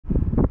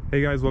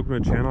Hey guys, welcome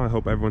to the channel. I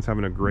hope everyone's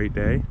having a great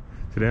day.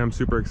 Today I'm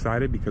super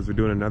excited because we're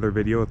doing another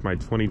video with my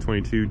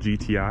 2022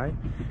 GTI.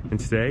 And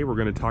today we're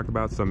going to talk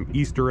about some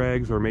Easter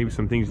eggs or maybe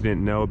some things you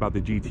didn't know about the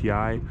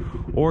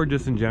GTI, or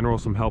just in general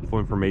some helpful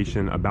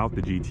information about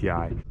the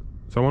GTI.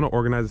 So I want to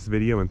organize this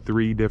video in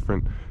three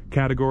different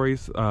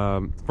categories.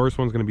 First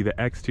one's going to be the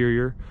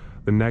exterior,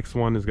 the next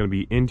one is going to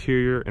be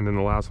interior, and then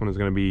the last one is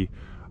going to be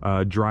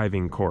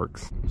driving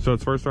quirks. So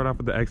let's first start off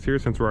with the exterior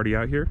since we're already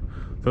out here.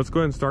 So let's go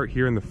ahead and start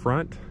here in the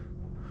front.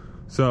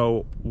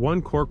 So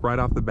one quirk right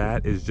off the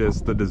bat is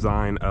just the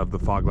design of the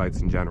fog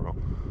lights in general.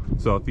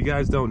 So if you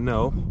guys don't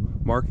know,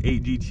 Mark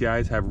 8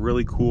 GTIs have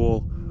really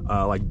cool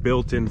like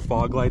built-in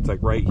fog lights like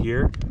right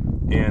here,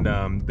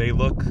 and they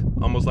look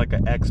almost like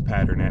an X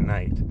pattern at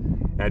night.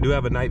 And I do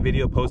have a night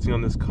video posting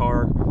on this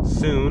car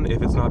soon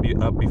if it's not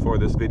up before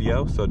this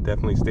video, so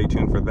definitely stay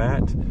tuned for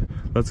that.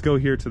 Let's go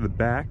here to the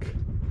back.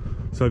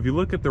 So if you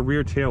look at the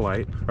rear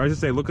taillight, or I should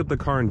say look at the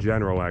car in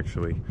general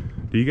actually,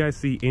 do you guys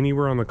see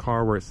anywhere on the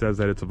car where it says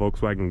that it's a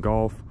Volkswagen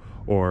Golf,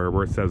 or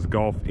where it says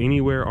Golf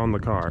anywhere on the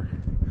car?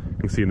 You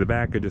can see in the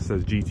back it just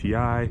says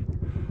GTI.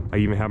 I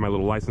even have my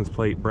little license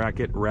plate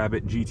bracket,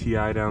 Rabbit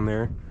GTI down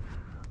there.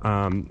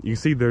 You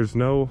see there's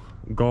no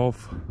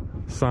Golf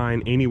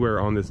sign anywhere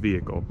on this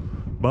vehicle.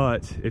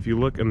 But if you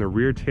look in the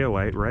rear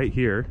taillight right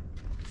here,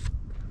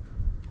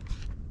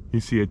 you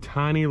see a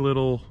tiny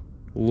little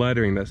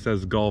lettering that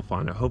says Golf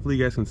on it. Hopefully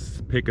you guys can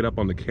pick it up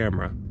on the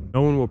camera.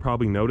 No one will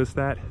probably notice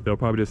that. They'll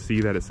probably just see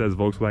that it says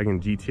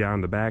Volkswagen GTI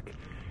on the back,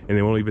 and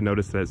they won't even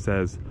notice that it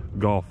says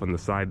Golf on the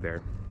side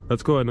there.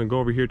 Let's go ahead and go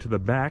over here to the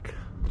back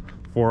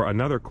for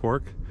another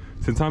quirk.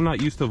 Since I'm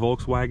not used to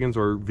Volkswagens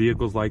or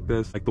vehicles like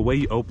this, like the way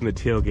you open the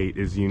tailgate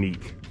is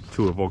unique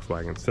to a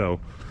Volkswagen. So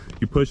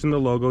you push in the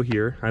logo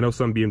here. I know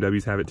some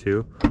BMWs have it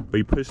too, but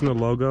you push in the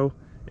logo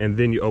and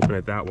then you open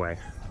it that way.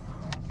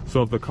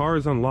 So if the car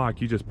is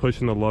unlocked, you just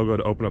push in the logo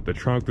to open up the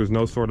trunk. There's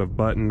no sort of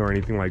button or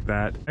anything like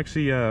that. It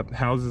actually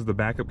houses the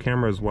backup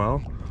camera as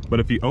well. But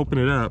if you open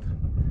it up,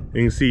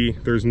 you can see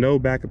there's no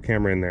backup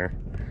camera in there.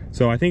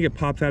 So I think it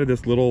pops out of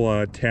this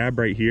little tab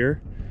right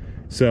here.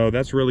 So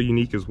that's really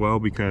unique as well,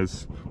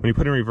 because when you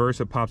put it in reverse,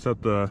 it pops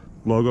up the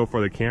logo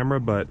for the camera,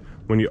 but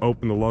when you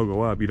open the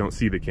logo up, you don't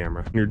see the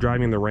camera. When you're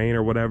driving in the rain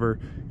or whatever,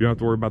 you don't have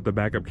to worry about the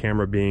backup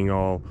camera being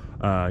all,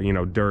 you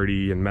know,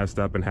 dirty and messed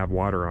up and have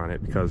water on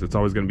it, because it's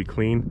always going to be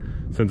clean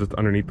since it's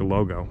underneath the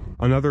logo.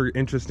 Another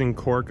interesting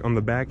quirk on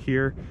the back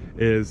here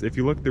is if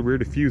you look at the rear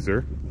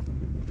diffuser,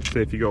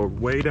 say if you go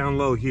way down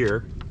low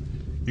here,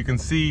 you can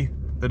see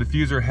the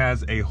diffuser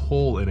has a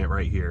hole in it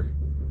right here.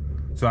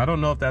 So I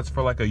don't know if that's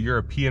for like a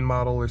European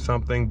model or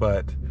something,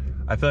 but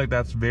I feel like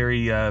that's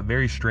very,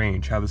 very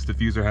strange how this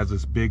diffuser has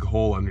this big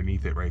hole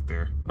underneath it right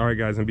there. All right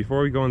guys, and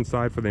before we go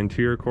inside for the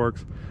interior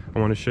quirks, I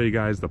want to show you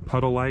guys the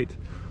puddle light.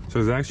 So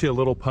there's actually a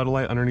little puddle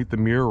light underneath the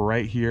mirror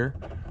right here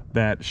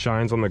that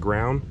shines on the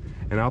ground.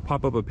 And I'll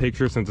pop up a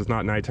picture since it's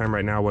not nighttime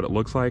right now what it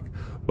looks like,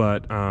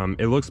 but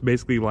it looks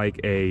basically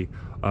like a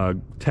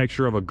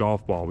texture of a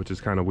golf ball, which is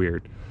kind of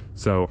weird.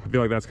 So I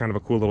feel like that's kind of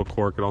a cool little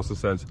quirk. It also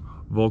says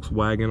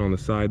Volkswagen on the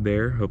side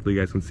there. Hopefully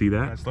you guys can see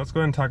that. So let's go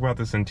ahead and talk about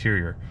this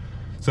interior.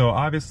 So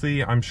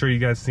obviously, I'm sure you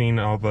guys seen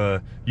all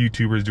the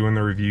YouTubers doing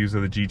the reviews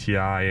of the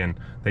GTI, and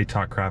they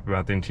talk crap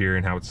about the interior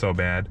and how it's so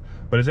bad.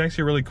 But it's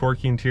actually a really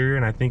quirky interior,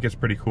 and I think it's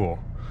pretty cool.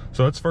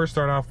 So let's first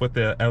start off with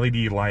the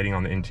LED lighting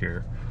on the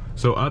interior.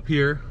 So up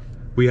here,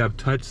 we have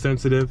touch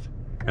sensitive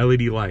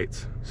LED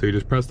lights. So you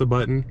just press the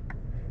button,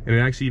 and it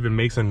actually even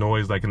makes a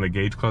noise like in the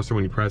gauge cluster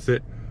when you press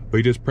it. But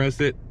you just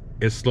press it,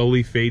 it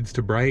slowly fades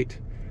to bright,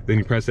 then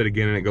you press it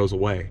again and it goes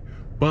away.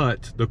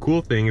 But the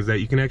cool thing is that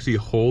you can actually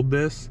hold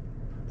this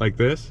like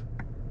this,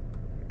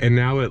 and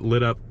now it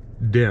lit up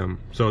dim.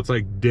 So it's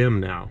like dim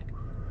now.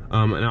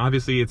 And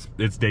obviously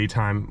it's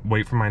daytime,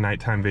 wait for my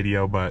nighttime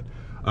video, but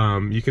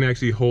you can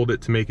actually hold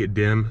it to make it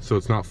dim so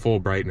it's not full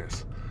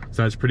brightness.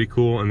 So that's pretty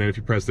cool. And then if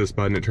you press this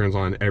button, it turns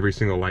on every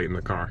single light in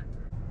the car.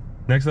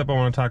 Next up, I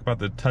want to talk about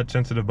the touch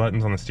sensitive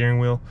buttons on the steering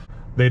wheel.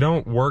 They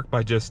don't work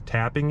by just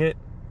tapping it.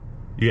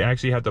 You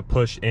actually have to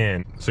push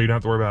in, so you don't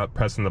have to worry about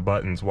pressing the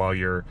buttons while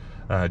you're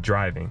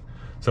driving.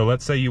 So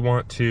let's say you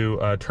want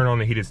to turn on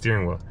the heated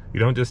steering wheel. You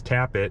don't just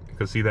tap it,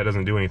 because see, that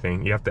doesn't do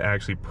anything. You have to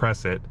actually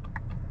press it,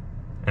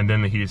 and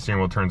then the heated steering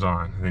wheel turns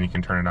on, and then you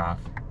can turn it off.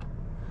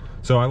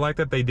 So I like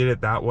that they did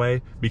it that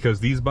way, because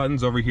these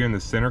buttons over here in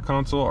the center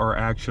console are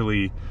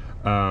actually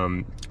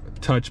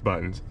touch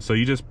buttons. So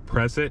you just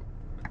press it,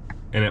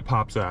 and it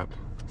pops up.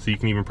 So you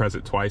can even press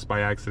it twice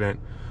by accident.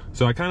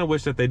 So I kind of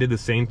wish that they did the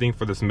same thing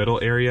for this middle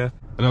area.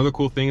 Another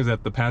cool thing is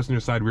that the passenger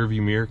side rear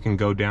view mirror can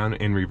go down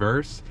in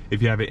reverse if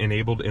you have it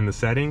enabled in the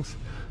settings.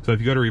 So if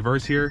you go to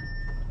reverse here,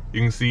 you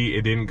can see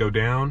it didn't go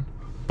down,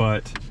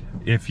 but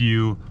if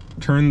you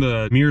turn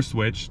the mirror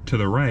switch to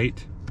the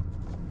right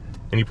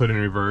and you put it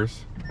in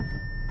reverse,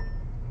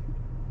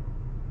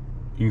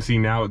 you can see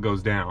now it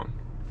goes down.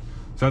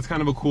 So that's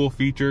kind of a cool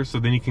feature. So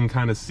then you can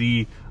kind of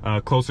see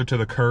closer to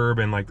the curb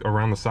and like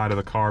around the side of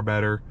the car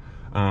better.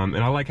 And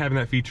I like having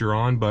that feature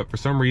on, but for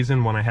some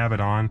reason when I have it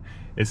on,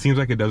 it seems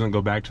like it doesn't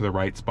go back to the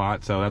right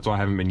spot, so that's why I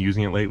haven't been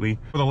using it lately.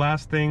 For the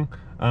last thing,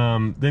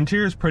 the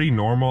interior is pretty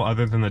normal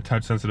other than the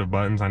touch sensitive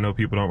buttons. I know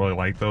people don't really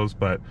like those,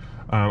 but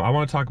I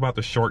want to talk about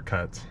the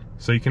shortcuts.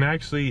 So you can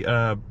actually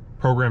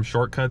program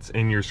shortcuts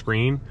in your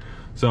screen.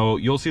 So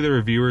you'll see the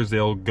reviewers,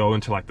 they'll go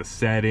into like the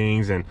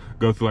settings and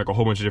go through like a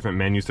whole bunch of different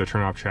menus to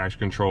turn off traction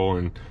control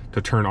and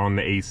to turn on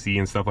the AC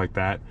and stuff like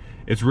that.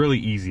 It's really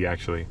easy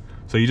actually.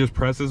 So you just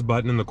press this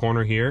button in the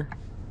corner here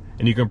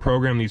and you can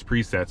program these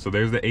presets. So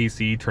there's the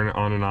AC, turn it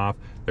on and off.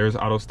 There's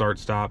auto start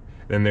stop.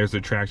 Then there's the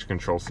traction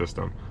control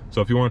system. So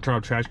if you want to turn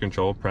off traction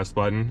control, press the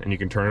button and you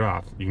can turn it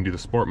off. You can do the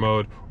sport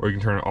mode or you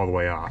can turn it all the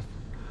way off.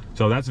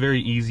 So that's very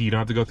easy. You don't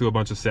have to go through a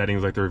bunch of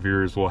settings like the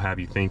reviewers will have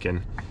you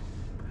thinking.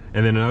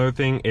 And then another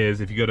thing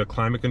is if you go to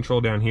climate control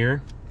down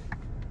here,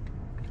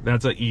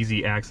 that's an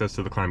easy access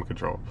to the climate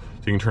control.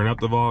 So you can turn up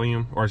the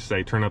volume, or I should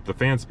say turn up the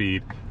fan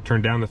speed,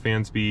 turn down the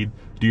fan speed,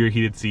 do your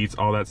heated seats,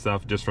 all that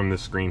stuff just from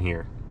this screen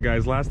here.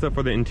 Guys, last up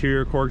for the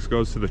interior Quirks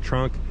goes to the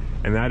trunk,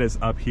 and that is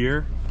up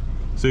here.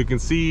 So you can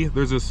see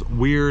there's this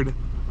weird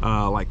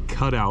like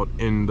cutout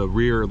in the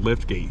rear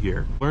lift gate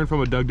here. Learned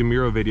from a Doug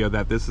DeMuro video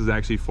that this is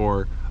actually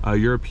for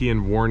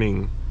European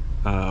warning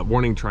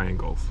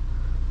triangles.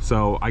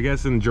 So I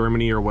guess in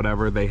Germany or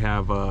whatever, they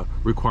have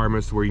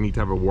requirements where you need to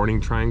have a warning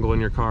triangle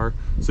in your car,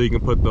 so you can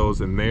put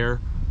those in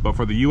there. But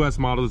for the US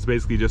model, it's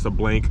basically just a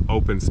blank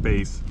open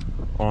space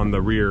on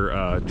the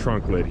rear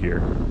trunk lid here.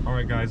 All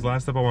right guys,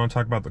 last up I want to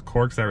talk about the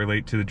quirks that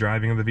relate to the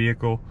driving of the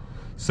vehicle.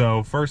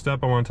 So first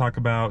up I want to talk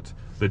about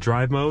the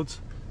drive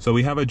modes. So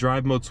we have a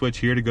drive mode switch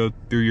here to go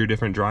through your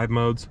different drive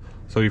modes.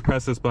 So you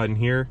press this button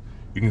here,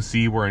 you can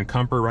see we're in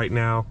comfort right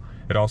now.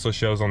 It also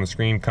shows on the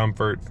screen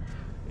comfort.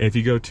 If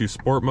you go to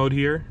sport mode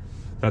here,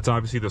 that's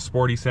obviously the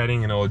sporty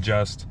setting, and it'll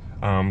adjust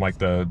like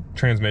the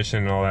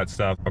transmission and all that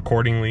stuff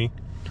accordingly.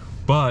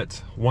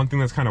 But one thing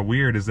that's kind of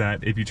weird is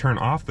that if you turn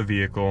off the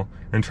vehicle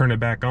and turn it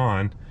back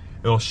on,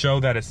 it'll show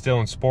that it's still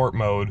in sport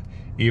mode,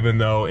 even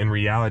though in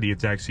reality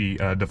it's actually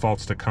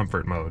defaults to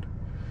comfort mode.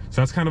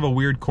 So that's kind of a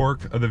weird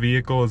quirk of the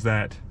vehicle, is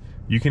that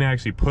you can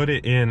actually put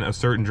it in a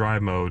certain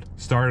drive mode,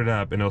 start it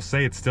up, and it'll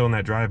say it's still in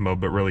that drive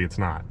mode, but really it's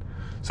not.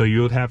 So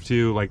you would have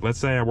to, like, let's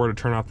say I were to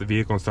turn off the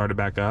vehicle and start it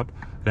back up,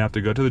 I'd have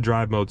to go to the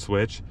drive mode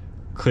switch,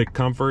 click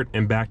comfort,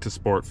 and back to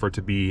sport for it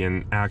to be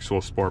in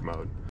actual sport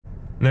mode.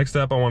 Next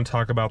up, I want to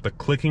talk about the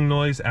clicking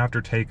noise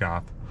after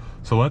takeoff.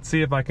 So let's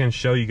see if I can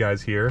show you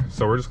guys here.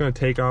 So we're just going to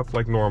take off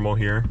like normal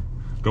here,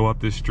 go up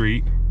this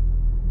street.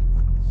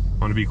 I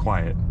want to be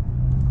quiet.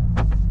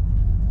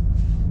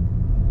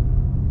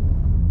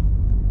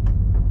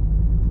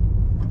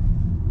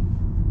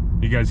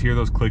 You guys hear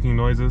those clicking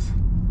noises?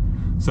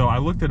 So I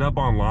looked it up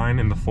online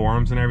in the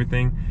forums and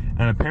everything,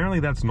 and apparently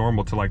that's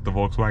normal to like the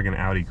Volkswagen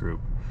Audi group.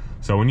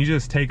 So when you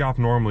just take off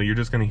normally, you're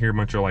just gonna hear a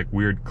bunch of like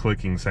weird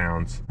clicking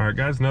sounds. All right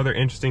guys, another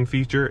interesting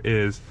feature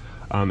is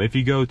if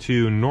you go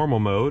to normal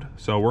mode,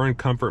 so we're in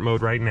comfort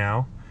mode right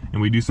now,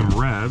 and we do some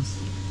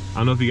revs. I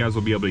don't know if you guys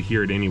will be able to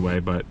hear it anyway,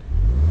 but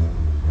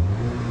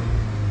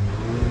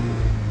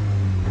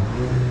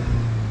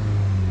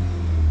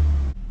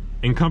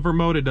in comfort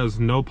mode, it does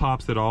no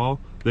pops at all.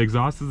 The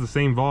exhaust is the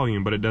same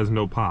volume, but it does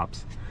no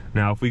pops.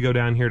 Now, if we go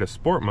down here to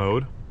sport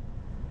mode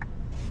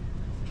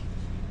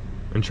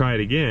and try it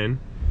again,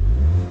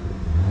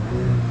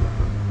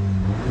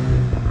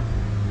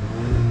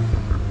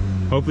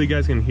 hopefully you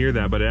guys can hear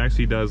that, but it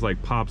actually does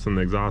like pops in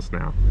the exhaust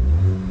now.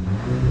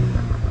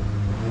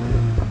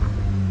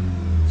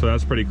 So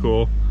that's pretty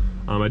cool.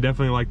 I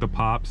definitely like the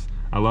pops.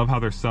 I love how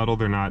they're subtle,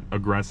 they're not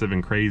aggressive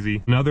and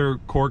crazy. Another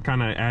quirk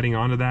kind of adding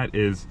on to that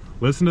is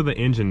listen to the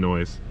engine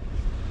noise.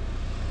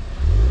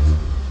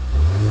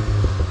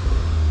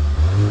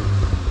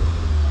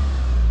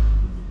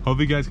 Hope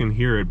you guys can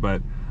hear it,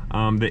 but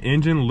the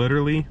engine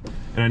literally,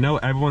 and I know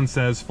everyone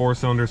says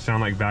 4-cylinders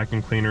sound like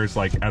vacuum cleaners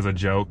like as a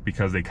joke,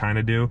 because they kind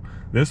of do.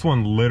 This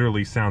one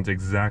literally sounds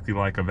exactly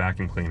like a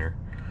vacuum cleaner.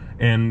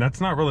 And that's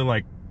not really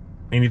like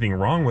anything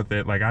wrong with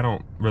it, like I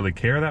don't really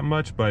care that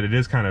much, but it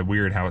is kind of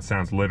weird how it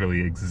sounds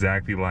literally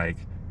exactly like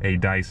a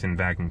Dyson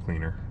vacuum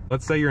cleaner.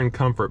 Let's say you're in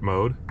comfort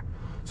mode.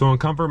 So in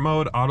comfort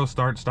mode, auto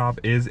start stop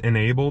is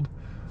enabled,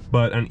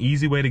 but an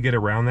easy way to get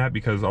around that,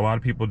 because a lot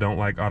of people don't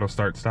like auto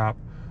start stop,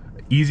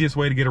 easiest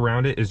way to get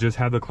around it is just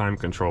have the climate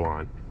control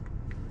on.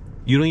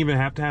 You don't even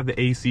have to have the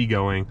AC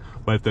going,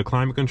 but if the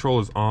climate control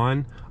is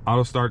on,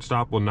 auto start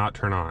stop will not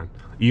turn on.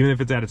 Even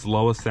if it's at its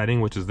lowest setting,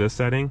 which is this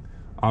setting,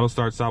 auto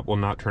start stop will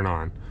not turn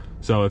on.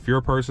 So if you're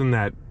a person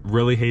that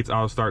really hates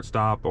auto start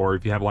stop, or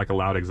if you have like a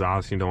loud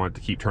exhaust, you don't want it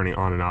to keep turning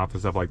on and off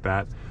and stuff like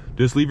that,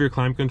 just leave your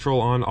climate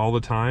control on all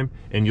the time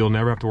and you'll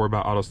never have to worry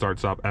about auto start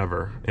stop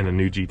ever in a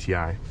new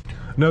GTI.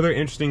 Another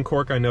interesting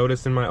quirk I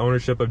noticed in my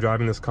ownership of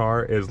driving this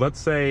car is, let's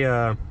say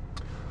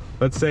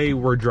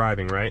we're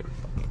driving, right?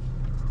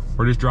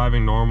 We're just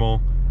driving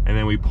normal, and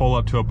then we pull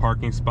up to a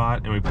parking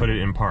spot and we put it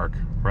in park,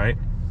 right?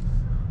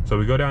 So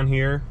we go down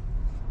here,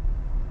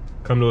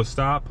 come to a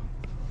stop,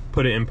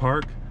 put it in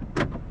park.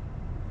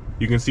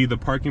 You can see the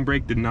parking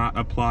brake did not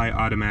apply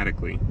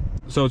automatically.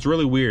 So it's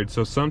really weird.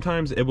 So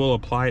sometimes it will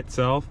apply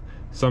itself,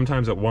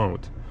 sometimes it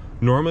won't.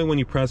 Normally when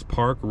you press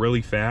park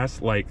really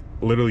fast, like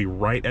literally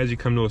right as you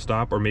come to a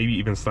stop, or maybe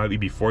even slightly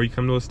before you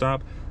come to a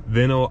stop,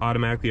 then it'll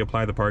automatically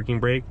apply the parking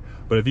brake.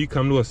 But if you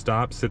come to a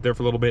stop, sit there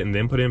for a little bit and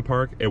then put in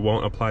park, it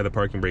won't apply the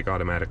parking brake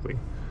automatically.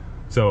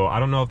 So I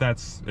don't know if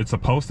it's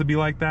supposed to be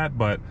like that,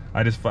 but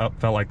I just felt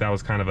like that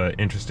was kind of an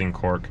interesting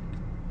quirk.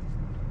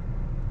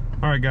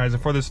 All right guys,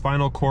 and for this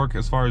final quirk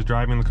as far as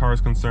driving the car is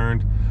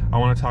concerned, I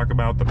want to talk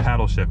about the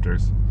paddle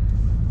shifters.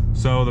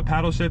 So the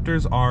paddle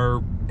shifters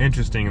are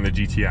interesting in the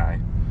GTI.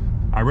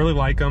 I really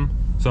like them.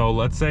 So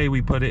let's say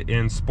we put it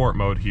in sport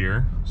mode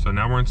here. So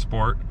now we're in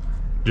sport,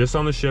 just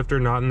on the shifter,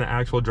 not in the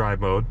actual drive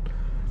mode.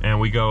 And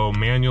we go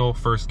manual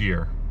first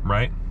gear,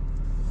 right?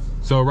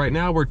 So right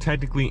now we're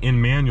technically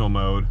in manual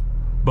mode,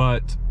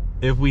 but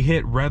if we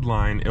hit red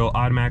line, it'll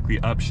automatically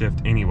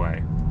upshift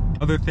anyway.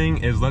 Other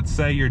thing is, let's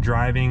say you're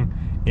driving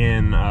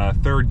in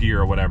third gear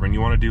or whatever, and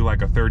you want to do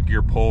like a third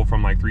gear pull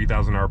from like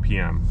 3,000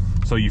 RPM.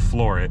 So you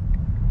floor it,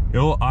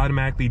 it'll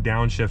automatically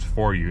downshift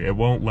for you. It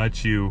won't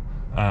let you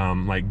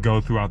like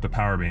go throughout the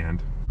power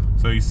band.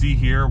 So you see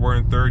here, we're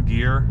in third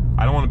gear.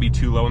 I don't want to be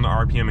too low in the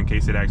RPM in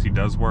case it actually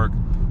does work,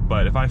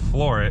 but if I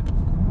floor it,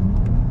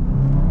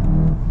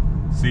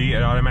 see,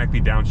 it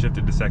automatically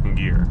downshifted to second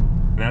gear,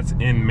 and that's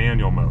in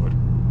manual mode.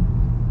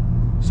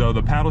 So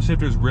the paddle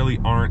shifters really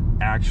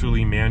aren't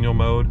actually manual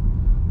mode,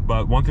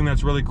 but one thing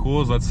that's really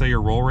cool is, let's say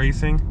you're roll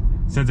racing,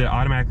 since it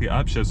automatically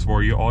upshifts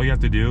for you, all you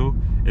have to do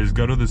is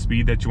go to the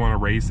speed that you want to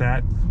race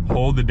at,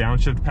 hold the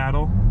downshift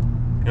paddle,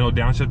 and it'll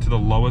downshift to the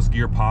lowest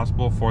gear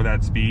possible for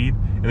that speed,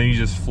 and then you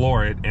just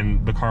floor it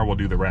and the car will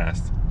do the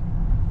rest.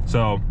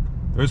 So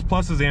there's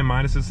pluses and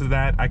minuses to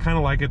that. I kind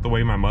of like it the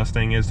way my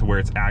Mustang is, to where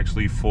it's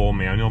actually full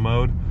manual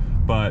mode,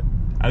 but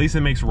at least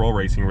it makes roll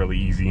racing really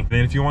easy. And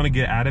if you want to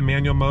get out of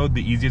manual mode,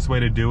 the easiest way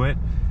to do it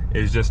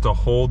is just to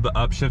hold the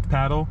upshift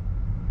paddle,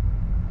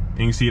 and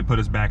you can see it put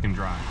us back in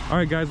drive. All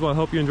right guys, well I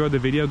hope you enjoyed the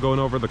video going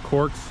over the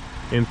quirks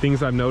and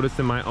things I've noticed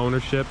in my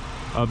ownership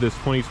of this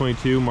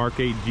 2022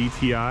 MK8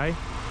 GTI.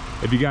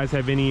 If you guys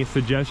have any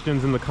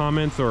suggestions in the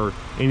comments, or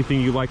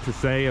anything you'd like to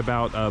say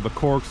about the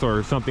quirks,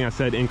 or something I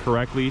said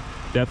incorrectly,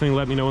 definitely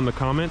let me know in the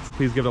comments.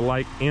 Please give it a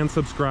like and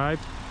subscribe,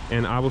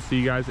 and I will see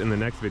you guys in the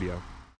next video.